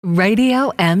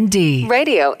Radio MD.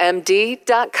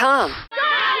 RadioMD.com.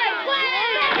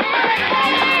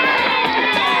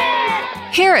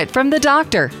 Hear it from the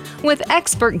doctor with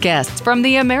expert guests from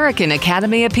the American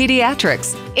Academy of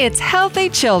Pediatrics. It's Healthy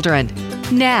Children.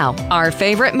 Now, our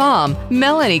favorite mom,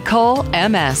 Melanie Cole,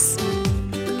 MS.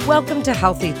 Welcome to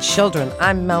Healthy Children.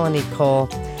 I'm Melanie Cole.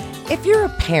 If you're a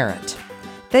parent,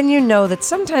 then you know that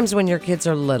sometimes when your kids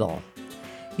are little,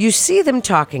 you see them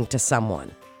talking to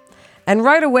someone. And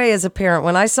right away as a parent,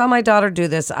 when I saw my daughter do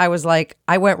this, I was like,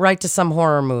 I went right to some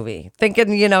horror movie, thinking,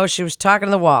 she was talking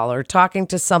to the wall or talking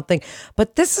to something.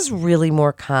 But this is really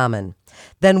more common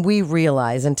than we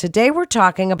realize. And today we're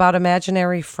talking about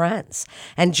imaginary friends.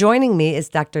 And joining me is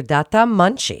Dr. Data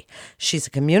Munshi. She's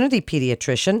a community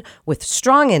pediatrician with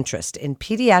strong interest in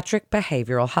pediatric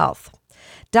behavioral health.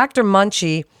 Dr.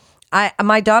 Munshi,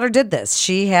 my daughter did this.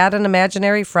 She had an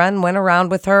imaginary friend, went around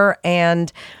with her,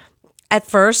 and at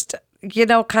first,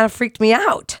 kind of freaked me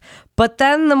out. But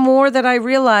then the more that I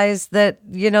realized that,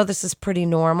 this is pretty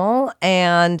normal,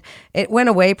 and it went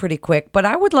away pretty quick. But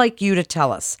I would like you to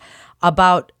tell us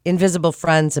about invisible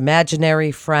friends,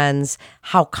 imaginary friends,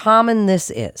 how common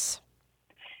this is.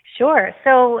 Sure.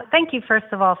 So thank you, first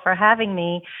of all, for having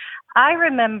me. I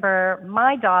remember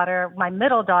my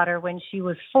middle daughter, when she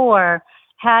was 4,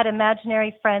 had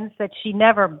imaginary friends that she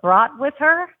never brought with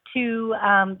her to,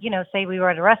 say we were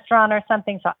at a restaurant or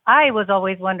something. So I was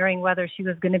always wondering whether she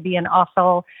was going to be an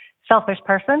awful, selfish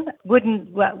person,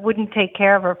 wouldn't take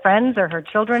care of her friends or her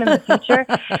children in the future.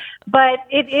 But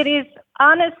it is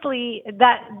honestly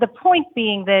that the point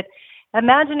being that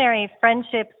imaginary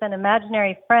friendships and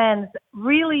imaginary friends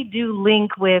really do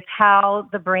link with how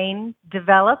the brain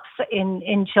develops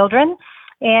in children.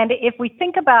 And if we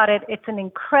think about it, it's an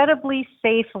incredibly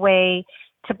safe way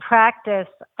to practice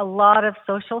a lot of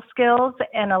social skills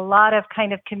and a lot of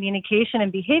kind of communication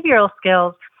and behavioral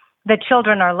skills that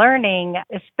children are learning,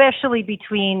 especially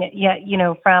between,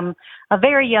 from a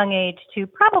very young age to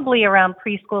probably around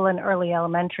preschool and early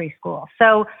elementary school.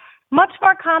 So much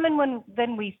more common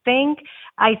than we think.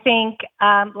 I think,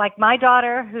 like my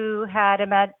daughter, who had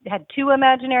 2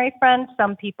 imaginary friends.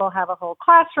 Some people have a whole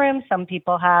classroom. Some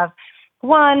people have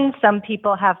one. Some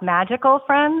people have magical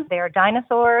friends. They're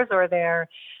dinosaurs or they're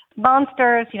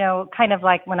monsters, kind of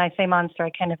like when I say monster,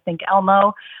 I kind of think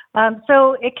Elmo.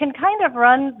 So it can kind of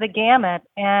run the gamut,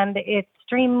 and it's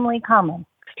extremely common.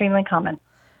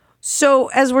 So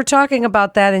as we're talking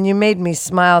about that, and you made me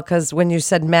smile because when you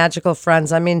said magical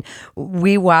friends,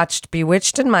 we watched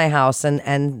Bewitched in my house,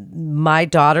 and my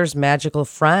daughter's magical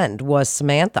friend was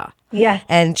Samantha. Yes.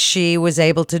 And she was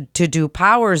able to do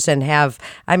powers and have,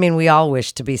 we all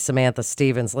wish to be Samantha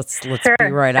Stevens. Let's Sure.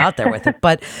 be right out there with it.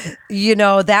 But,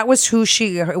 that was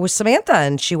it was Samantha,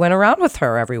 and she went around with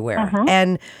her everywhere. Mm-hmm.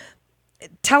 And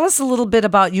tell us a little bit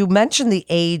about, you mentioned the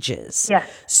ages. Yes.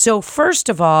 So first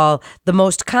of all, the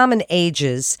most common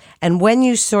ages, and when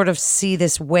you sort of see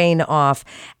this wane off,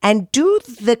 and do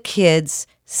the kids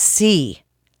see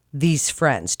these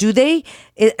friends? Do they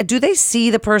see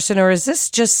the person, or is this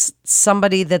just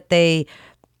somebody that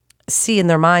see in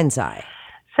their mind's eye?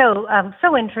 So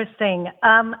interesting.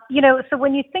 So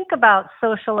when you think about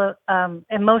social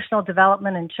emotional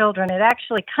development in children, it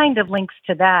actually kind of links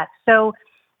to that. So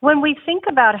when we think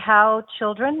about how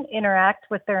children interact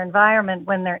with their environment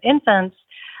when they're infants,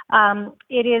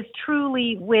 it is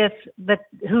truly with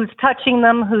who's touching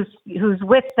them, who's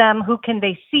with them, who can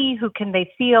they see, who can they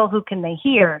feel, who can they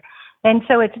hear. And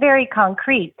so it's very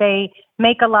concrete. They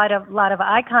make a lot of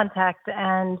eye contact,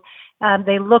 and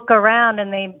they look around,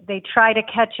 and they try to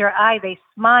catch your eye. They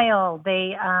smile.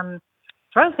 They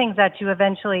throw things at you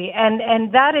eventually,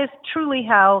 and that is truly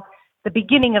how the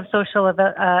beginning of social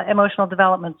emotional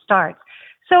development starts.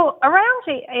 So around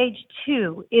age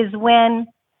 2 is when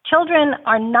children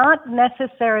are not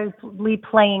necessarily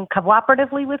playing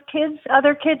cooperatively with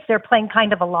other kids. They're playing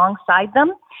kind of alongside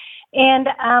them. And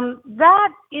that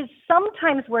is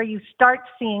sometimes where you start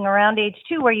seeing, around age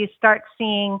 2, where you start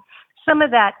seeing some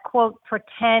of that, quote,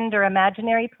 pretend or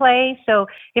imaginary play. So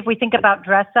if we think about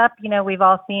dress up, we've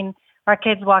all seen our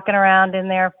kids walking around in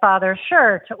their father's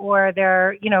shirt or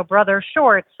their, brother's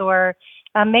shorts, or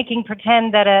making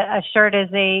pretend that a shirt is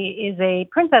a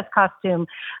princess costume.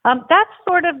 That's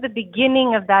sort of the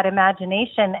beginning of that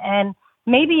imagination, and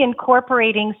maybe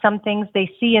incorporating some things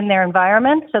they see in their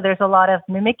environment. So there's a lot of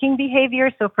mimicking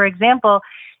behavior. So for example,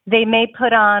 they may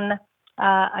put on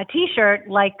a T-shirt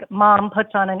like mom puts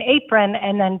on an apron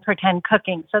and then pretend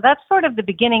cooking. So that's sort of the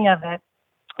beginning of it.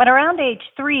 But around age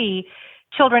 3,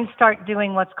 children start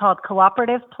doing what's called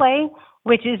cooperative play.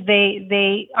 which is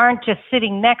they aren't just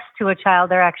sitting next to a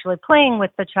child, they're actually playing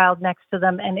with the child next to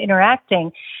them and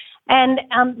interacting. And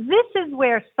this is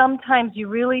where sometimes you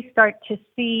really start to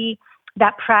see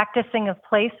that practicing of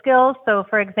play skills. So,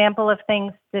 for example, if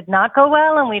things did not go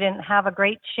well and we didn't have a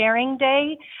great sharing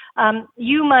day,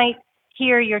 you might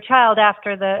hear your child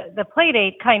after the play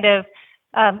date kind of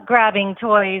grabbing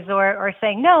toys or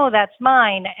saying, no, that's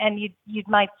mine. And you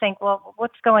might think, well,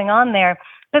 what's going on there?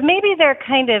 But maybe they're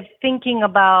kind of thinking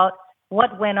about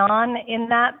what went on in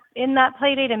that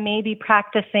play date and maybe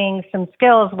practicing some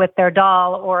skills with their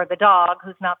doll or the dog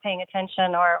who's not paying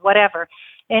attention or whatever.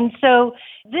 And so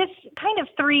this kind of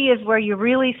 3 is where you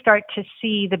really start to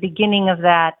see the beginning of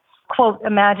that, quote,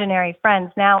 imaginary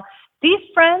friends. Now, these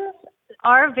friends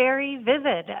are very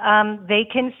vivid. They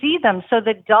can see them. So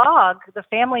the dog, the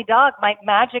family dog, might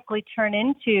magically turn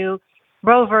into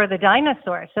Rover the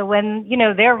dinosaur. So when,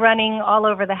 they're running all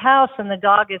over the house and the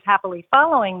dog is happily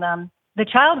following them, the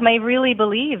child may really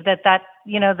believe that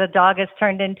the dog has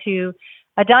turned into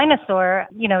a dinosaur,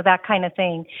 that kind of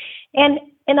thing. And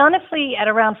honestly, at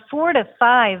around 4 to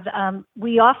 5,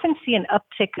 we often see an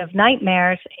uptick of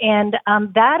nightmares. And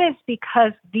that is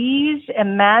because these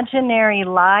imaginary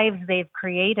lives they've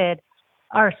created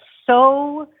are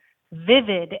so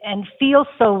vivid and feel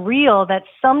so real that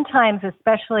sometimes,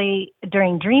 especially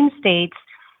during dream states,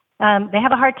 they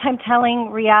have a hard time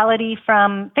telling reality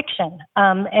from fiction.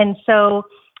 And so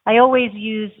I always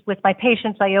use, with my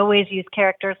patients,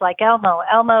 characters like Elmo.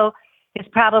 Elmo is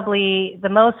probably the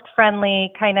most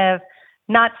friendly, kind of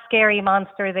not scary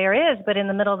monster there is, but in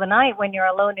the middle of the night when you're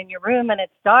alone in your room and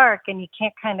it's dark and you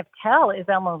can't kind of tell, is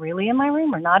Elmo really in my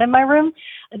room or not in my room?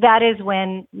 That is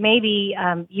when maybe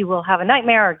you will have a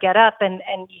nightmare or get up and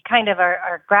you kind of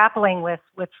are grappling with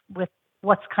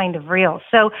what's kind of real.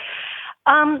 So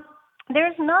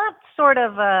there's not sort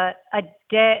of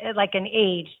like an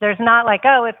age. There's not like,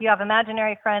 oh, if you have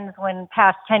imaginary friends when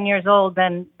past 10 years old,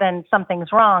 then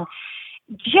something's wrong.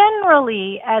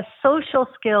 Generally, as social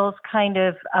skills kind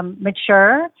of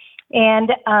mature and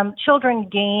children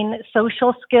gain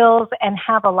social skills and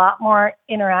have a lot more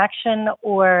interaction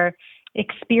or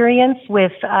experience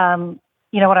with,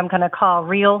 what I'm going to call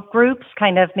real groups,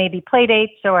 kind of maybe play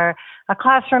dates or a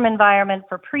classroom environment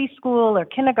for preschool or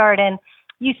kindergarten,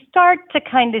 you start to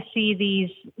kind of see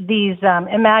these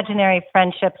imaginary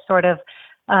friendships sort of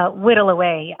whittle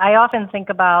away. I often think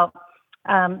about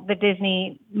the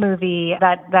Disney movie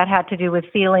that had to do with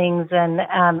feelings and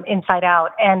Inside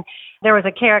Out. And there was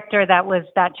a character that was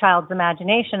that child's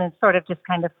imagination and sort of just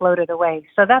kind of floated away.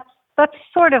 So that's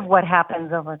sort of what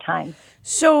happens over time.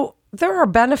 So there are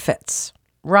benefits,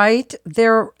 right?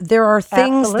 There are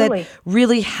things Absolutely. that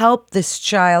really help this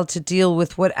child to deal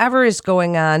with whatever is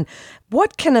going on.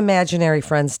 What can imaginary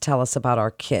friends tell us about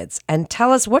our kids? And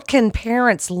tell us, what can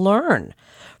parents learn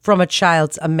from a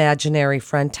child's imaginary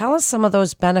friend? Tell us some of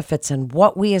those benefits and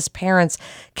what we as parents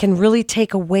can really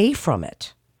take away from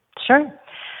it. Sure.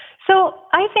 So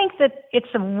I think that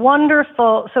it's a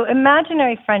wonderful, so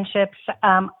imaginary friendships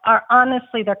are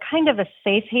honestly, they're kind of a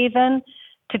safe haven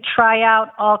to try out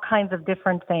all kinds of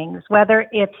different things, whether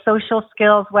it's social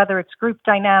skills, whether it's group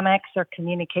dynamics or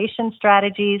communication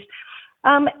strategies.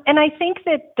 And I think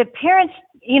that the parents,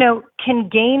 can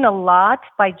gain a lot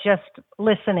by just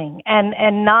listening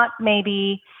and not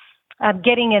maybe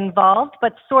getting involved,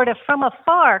 but sort of from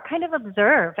afar, kind of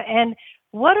observe. And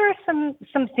what are some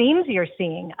themes you're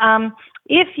seeing?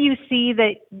 If you see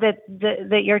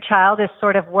that your child is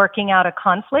sort of working out a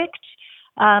conflict,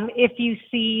 if you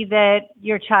see that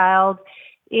your child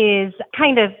is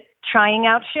kind of trying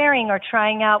out sharing or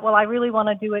trying out, well, I really want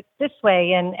to do it this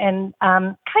way, and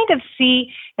kind of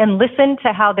see and listen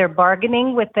to how they're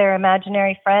bargaining with their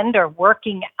imaginary friend or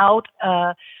working out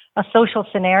a social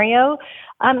scenario.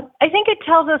 I think it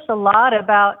tells us a lot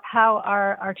about how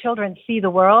our children see the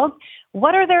world.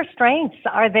 What are their strengths?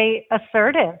 Are they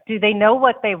assertive? Do they know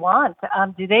what they want?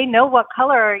 Do they know what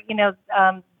color,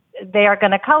 they are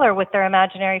going to color with their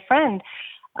imaginary friend?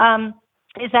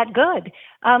 Is that good?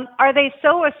 Are they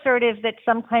so assertive that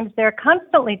sometimes they're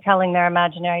constantly telling their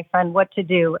imaginary friend what to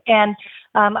do? And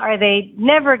are they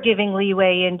never giving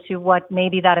leeway into what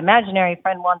maybe that imaginary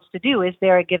friend wants to do? Is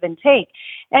there a give and take?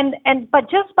 But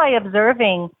just by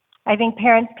observing, I think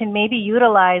parents can maybe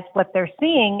utilize what they're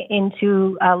seeing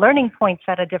into learning points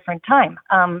at a different time.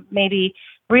 Maybe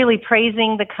really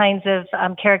praising the kinds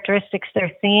of characteristics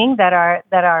they're seeing that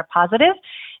are positive.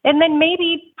 And then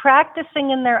maybe practicing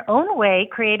in their own way,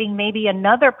 creating maybe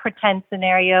another pretend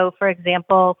scenario, for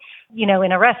example, in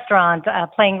a restaurant,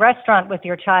 playing restaurant with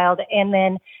your child, and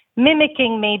then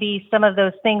mimicking maybe some of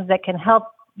those things that can help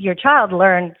your child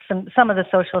learn some of the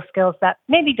social skills that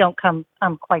maybe don't come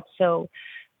quite so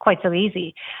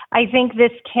easy. I think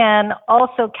this can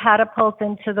also catapult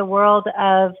into the world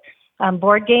of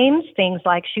board games, things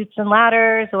like Chutes and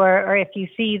Ladders, or if you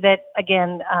see that,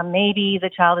 again, maybe the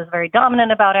child is very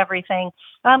dominant about everything,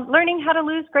 learning how to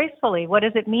lose gracefully. What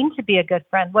does it mean to be a good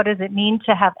friend? What does it mean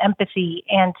to have empathy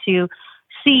and to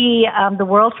see the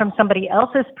world from somebody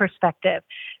else's perspective?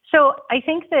 So I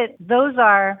think that those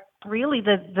are really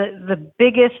the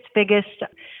biggest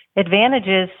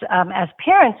advantages as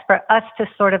parents for us to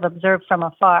sort of observe from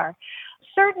afar.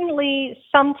 Certainly,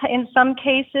 in some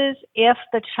cases, if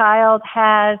the child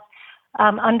has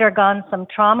undergone some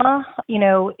trauma,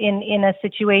 in a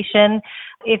situation,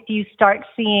 if you start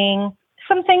seeing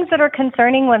some things that are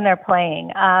concerning when they're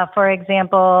playing, for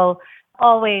example,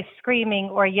 always screaming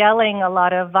or yelling, a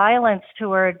lot of violence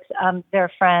towards their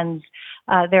friends,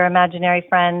 their imaginary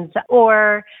friends,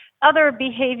 or other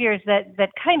behaviors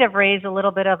that kind of raise a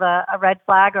little bit of a red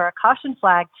flag or a caution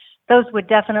flag, those would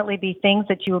definitely be things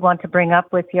that you would want to bring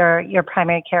up with your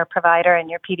primary care provider and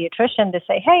your pediatrician to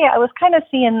say, hey, I was kind of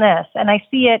seeing this, and I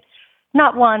see it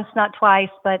not once, not twice,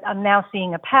 but I'm now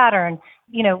seeing a pattern.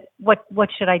 What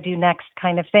should I do next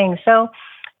kind of thing. So,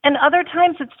 and other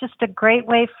times it's just a great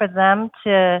way for them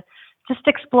to just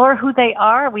explore who they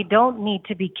are. We don't need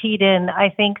to be keyed in. I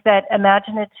think that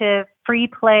imaginative free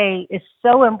play is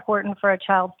so important for a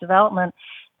child's development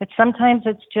that sometimes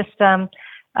it's just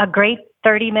a great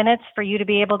 30 minutes for you to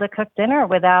be able to cook dinner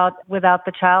without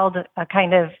the child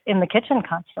kind of in the kitchen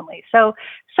constantly. So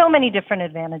many different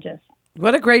advantages.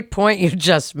 What a great point you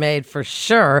just made, for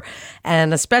sure.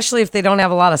 And especially if they don't have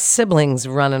a lot of siblings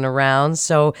running around,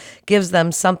 so gives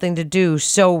them something to do.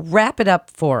 So wrap it up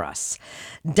for us,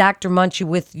 Dr. Munchie,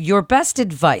 with your best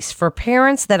advice for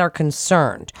parents that are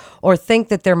concerned or think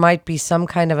that there might be some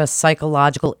kind of a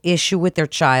psychological issue with their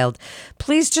child.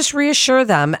 Please just reassure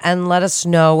them and let us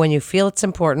know when you feel it's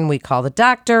important. We call the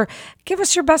doctor. Give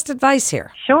us your best advice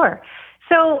here. Sure.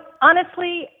 So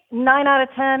honestly, 9 out of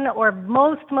 10, or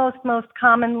most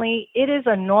commonly, it is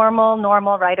a normal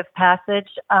rite of passage.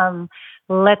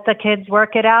 Let the kids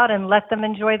work it out and let them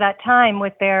enjoy that time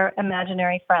with their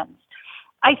imaginary friends.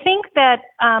 I think that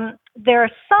there are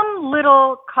some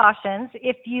little cautions.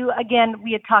 If you, again,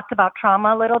 we had talked about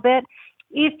trauma a little bit.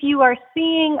 If you are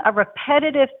seeing a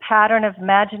repetitive pattern of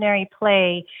imaginary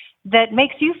play that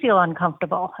makes you feel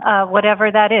uncomfortable,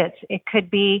 whatever that is, it could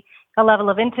be a level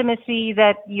of intimacy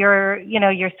that your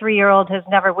 3-year-old has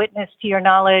never witnessed to your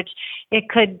knowledge. It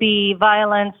could be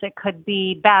violence. It could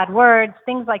be bad words,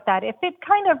 things like that. If it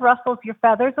kind of ruffles your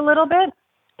feathers a little bit,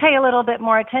 pay a little bit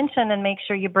more attention and make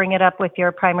sure you bring it up with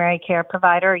your primary care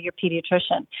provider or your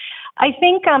pediatrician. I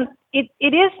think it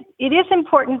is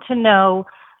important to know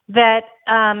that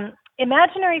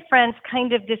imaginary friends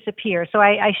kind of disappear. So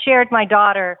I shared my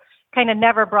daughter, kind of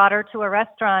never brought her to a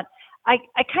restaurant. I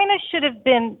kind of should have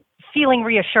been feeling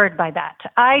reassured by that.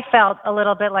 I felt a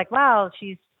little bit like, wow,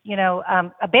 she's,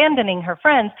 abandoning her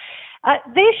friends.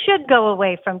 They should go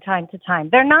away from time to time.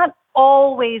 They're not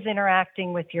always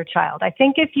interacting with your child. I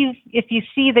think if you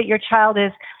see that your child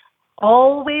is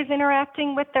always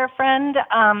interacting with their friend,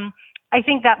 I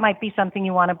think that might be something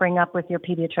you want to bring up with your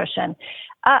pediatrician.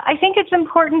 I think it's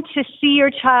important to see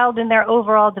your child in their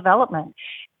overall development.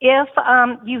 If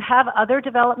you have other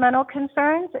developmental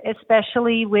concerns,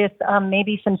 especially with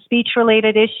maybe some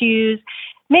speech-related issues,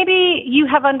 maybe you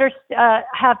have a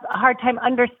hard time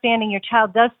understanding your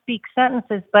child does speak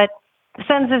sentences, but the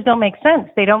sentences don't make sense.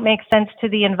 They don't make sense to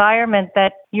the environment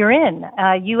that you're in.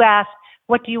 You ask,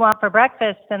 what do you want for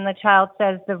breakfast? And the child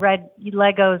says the red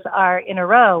Legos are in a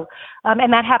row.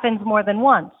 And that happens more than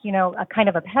once, a kind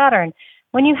of a pattern.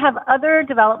 When you have other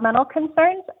developmental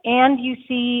concerns and you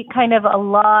see kind of a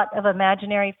lot of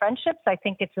imaginary friendships, I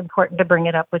think it's important to bring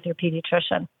it up with your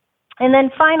pediatrician. And then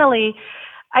finally,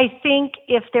 I think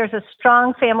if there's a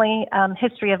strong family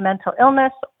history of mental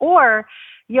illness, or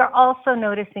you're also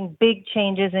noticing big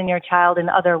changes in your child in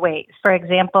other ways. For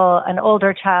example, an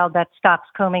older child that stops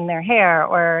combing their hair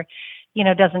or,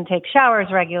 doesn't take showers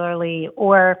regularly,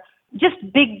 or just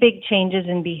big changes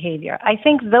in behavior. I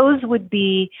think those would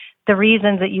be the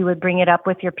reasons that you would bring it up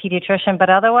with your pediatrician, but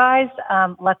otherwise,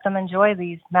 let them enjoy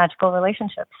these magical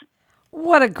relationships.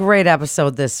 What a great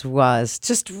episode this was.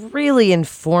 Just really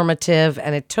informative,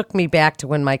 and it took me back to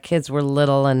when my kids were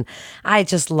little, and I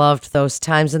just loved those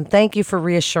times. And thank you for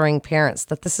reassuring parents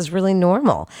that this is really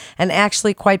normal and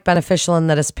actually quite beneficial, and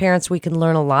that as parents we can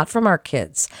learn a lot from our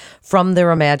kids, from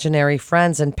their imaginary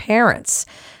friends. And parents,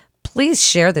 Please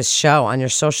share this show on your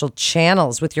social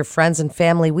channels with your friends and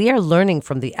family. We are learning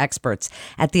from the experts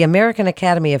at the American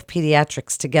Academy of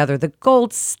Pediatrics together, the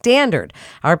gold standard.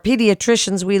 Our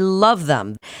pediatricians, we love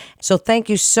them. So thank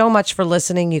you so much for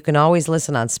listening. You can always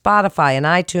listen on Spotify and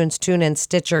iTunes, TuneIn,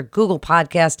 Stitcher, Google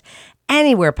Podcast,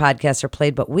 anywhere podcasts are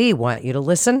played, but we want you to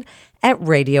listen at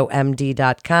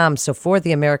RadioMD.com. So for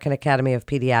the American Academy of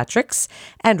Pediatrics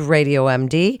and Radio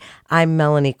MD, I'm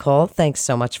Melanie Cole. Thanks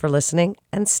so much for listening,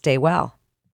 and stay well.